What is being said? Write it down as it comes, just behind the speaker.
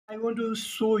I want to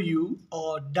show you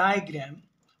a diagram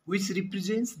which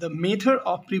represents the method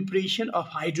of preparation of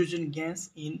hydrogen gas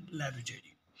in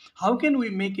laboratory. How can we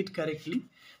make it correctly?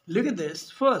 Look at this.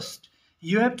 First,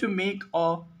 you have to make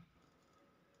a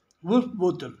wolf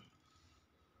bottle.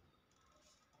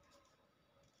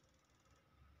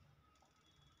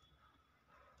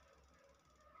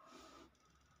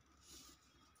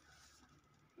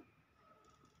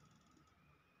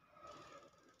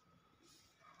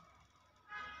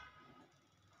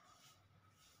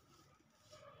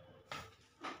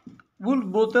 Wolf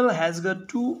bottle has got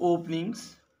two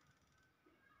openings.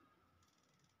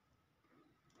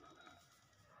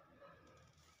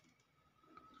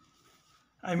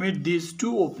 I made these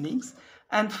two openings,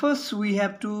 and first we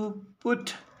have to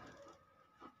put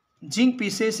zinc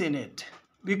pieces in it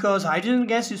because hydrogen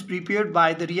gas is prepared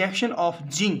by the reaction of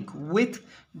zinc with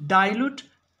dilute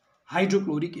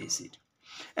hydrochloric acid.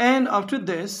 And after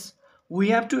this we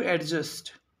have to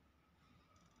adjust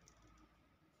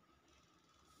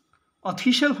a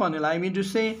Thiel funnel. I mean to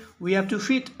say we have to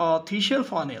fit a Thiel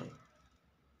funnel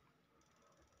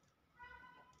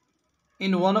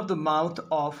in one of the mouth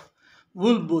of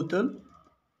wool bottle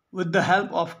with the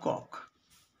help of cork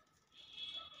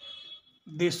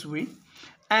this way,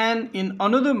 and in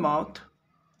another mouth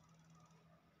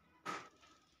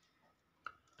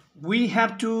we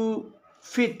have to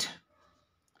fit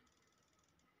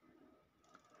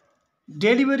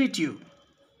delivery tube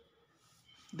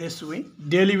this way,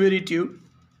 delivery tube,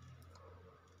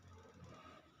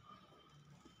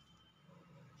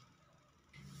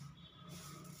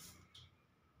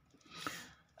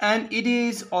 and it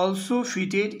is also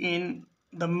fitted in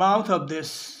the mouth of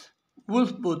this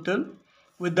wolf bottle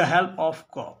with the help of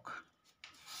cork.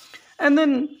 And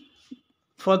then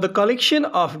for the collection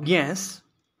of gas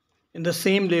in the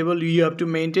same level, you have to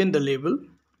maintain the level.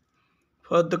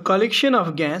 For the collection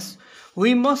of gas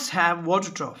we must have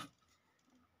water trough.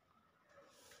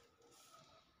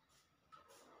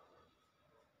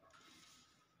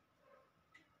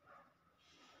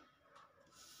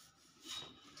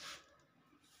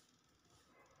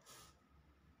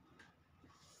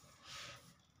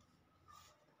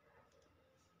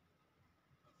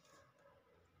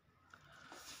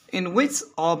 In which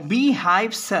a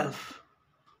beehive self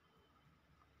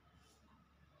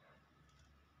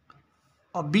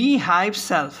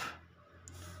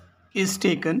is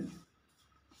taken,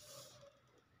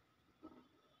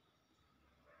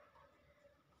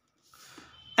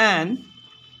 and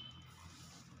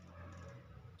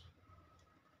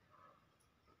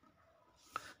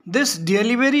this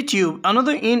delivery tube,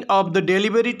 another end of the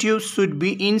delivery tube should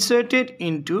be inserted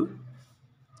into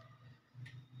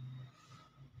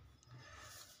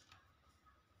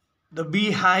the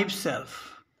beehive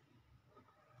self.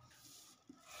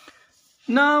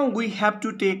 Now we have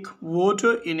to take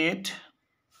water in it.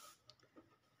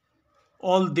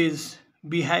 All this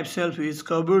beehive self is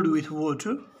covered with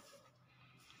water,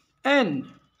 and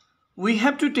we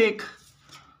have to take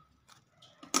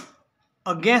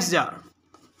a gas jar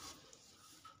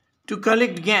to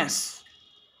collect gas.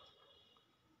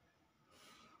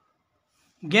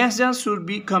 Gas jar should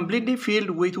be completely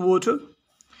filled with water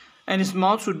and its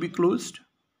mouth should be closed,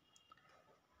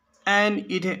 and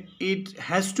it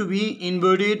has to be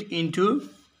inverted into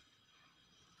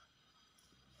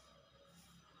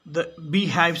the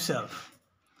beehive self,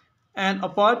 and a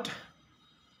part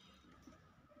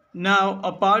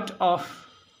of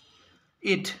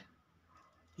it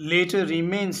later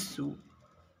remains,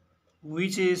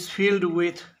 which is filled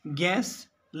with gas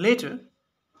later,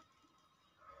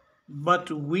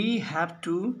 but we have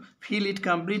to fill it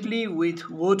completely with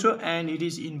water and it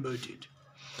is inverted.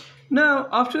 Now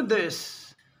after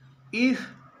this, if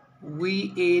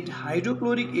we add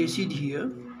hydrochloric acid here,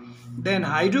 then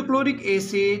hydrochloric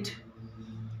acid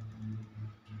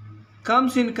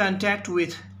comes in contact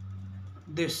with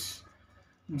this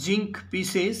zinc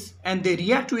pieces and they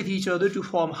react with each other to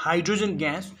form hydrogen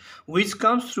gas, which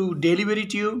comes through delivery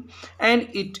tube, and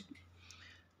it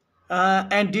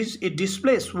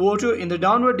displaces water in the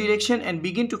downward direction and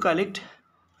begin to collect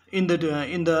in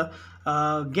the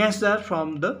gas jar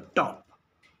from the top.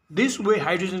 This way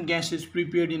hydrogen gas is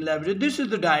prepared in laboratory. This is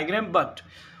the diagram, but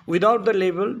without the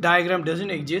label diagram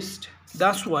doesn't exist.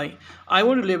 That's why I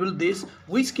want to label this,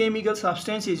 which chemical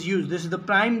substance is used. This is the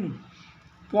prime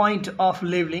point of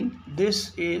labeling.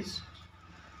 This is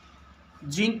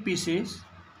zinc pieces,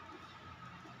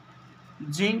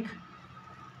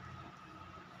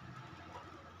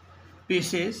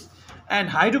 and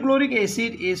hydrochloric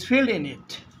acid is filled in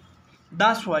it.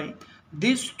 That's why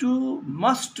these two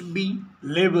must be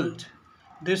labeled.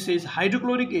 This is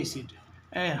hydrochloric acid.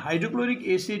 and hydrochloric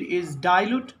acid is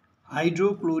dilute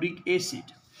hydrochloric acid.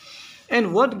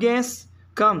 And what gas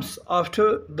comes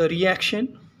after the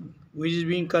reaction which is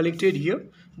being collected here?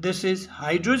 This is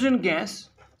hydrogen gas.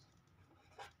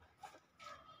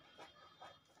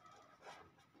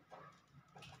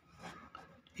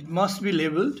 It must be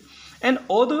labeled, and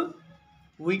other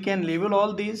we can label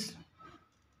all these.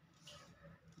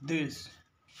 This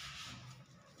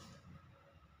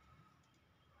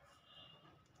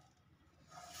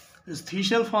is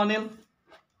thiocyanate,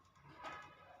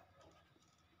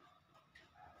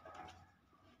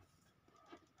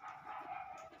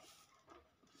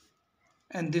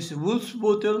 and this is Wolff's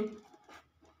bottle.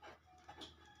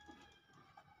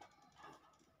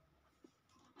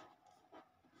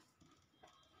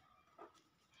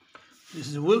 This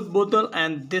is Wolff bottle,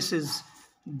 and this is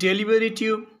delivery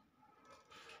tube.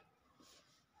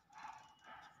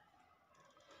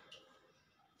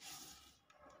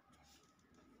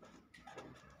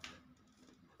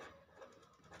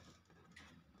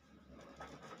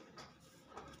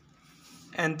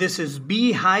 And this is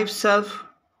beehive self.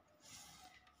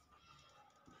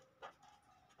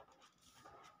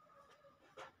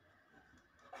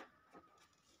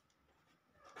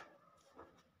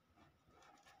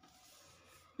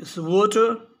 This is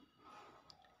water.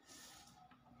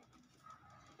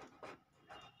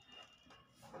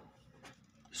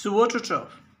 This is water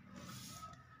trough.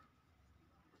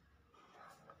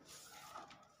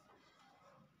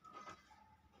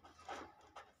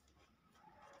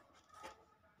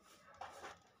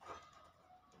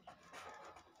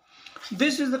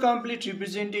 This is the complete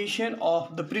representation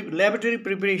of the laboratory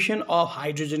preparation of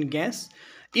hydrogen gas.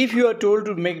 If you are told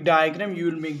to make diagram, you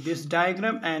will make this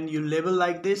diagram and you label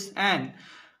like this. And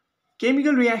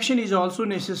chemical reaction is also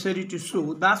necessary to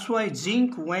show. That's why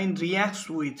zinc, when reacts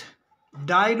with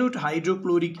dilute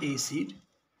hydrochloric acid,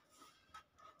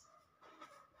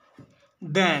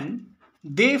 then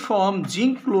they form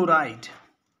zinc chloride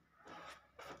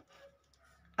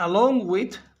along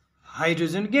with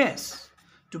hydrogen gas.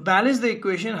 To balance the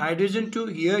equation, hydrogen 2,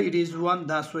 here it is 1,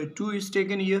 that's why 2 is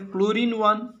taken here. Chlorine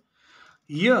 1,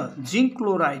 here zinc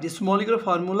chloride, its molecular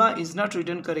formula is not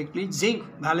written correctly. Zinc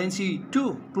valency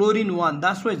 2, chlorine 1,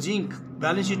 that's why zinc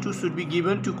valency 2 should be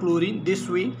given to chlorine this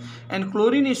way. And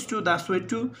chlorine is 2, that's why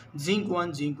 2, zinc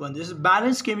 1, zinc 1. This is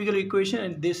balanced chemical equation,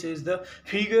 and this is the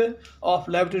figure of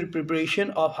laboratory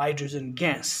preparation of hydrogen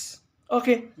gas.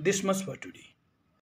 Okay, this much for today.